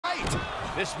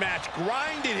This match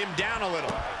grinded him down a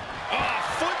little. Oh,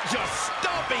 foot just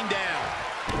stomping down.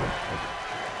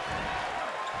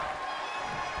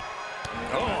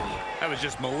 Oh, that was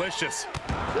just malicious.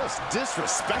 Just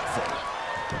disrespectful.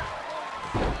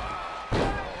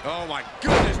 Oh, my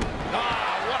goodness.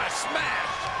 Ah, what a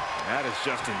smash. That is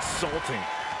just insulting.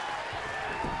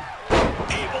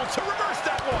 Able to reverse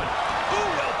that one.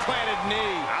 Ooh, well-planted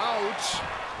knee. Ouch.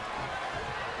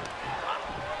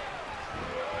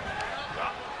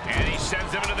 And he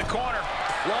sends him into the corner.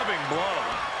 Clubbing blow.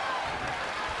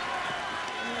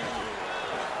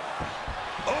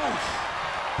 Oh.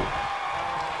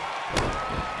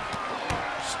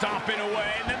 Stomping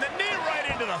away, and then the knee right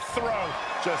into the throat.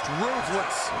 Just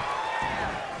ruthless.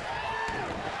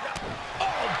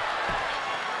 Oh.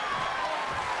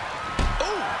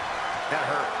 Ooh. That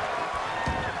hurt.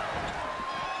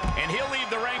 And he'll leave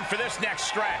the ring for this next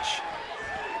stretch.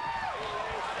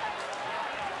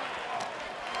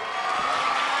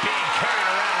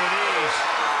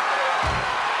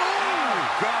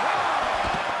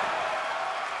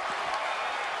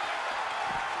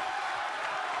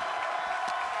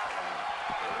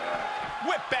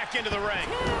 Whip back into the ring.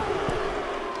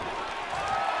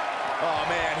 Oh,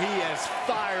 man, he is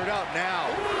fired up now.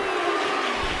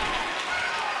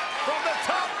 From the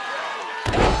top.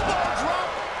 Elbow drop.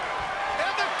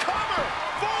 And the cover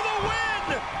for the win.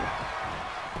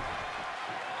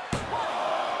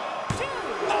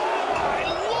 Oh, my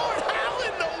Lord. How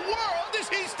in the world is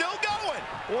he still going?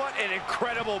 What an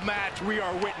incredible match we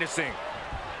are witnessing.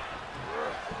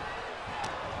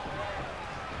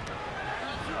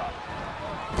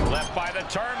 Left by the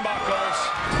turnbuckles.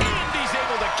 And he's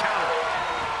able to counter.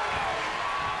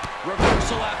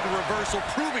 Reversal after reversal,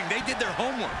 proving they did their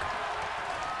homework.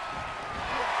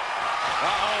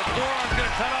 Uh-oh, forearm's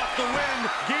gonna cut off the wind.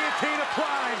 Guillotine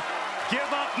applied. Give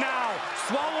up now.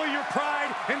 Swallow your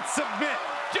pride and submit.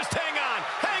 Just hang on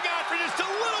for just a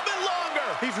little bit longer.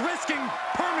 He's risking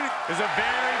permanent. It's a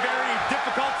very, very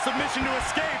difficult submission to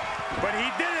escape, but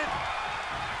he did it.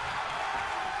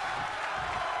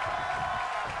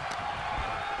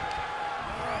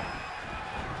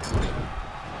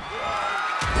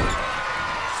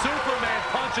 Superman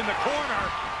punch in the corner.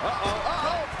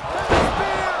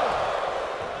 Spear!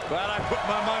 Glad I put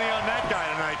my money on that guy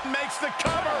tonight. Makes the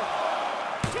cover.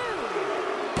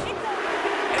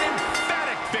 An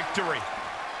emphatic victory.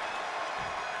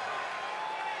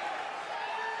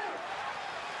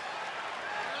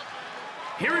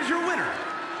 Here is your winner,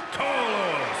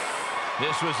 Carlos.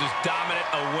 This was as dominant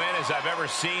a win as I've ever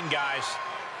seen, guys.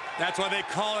 That's why they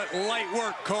call it light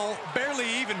work, Cole. Barely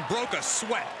even broke a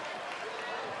sweat.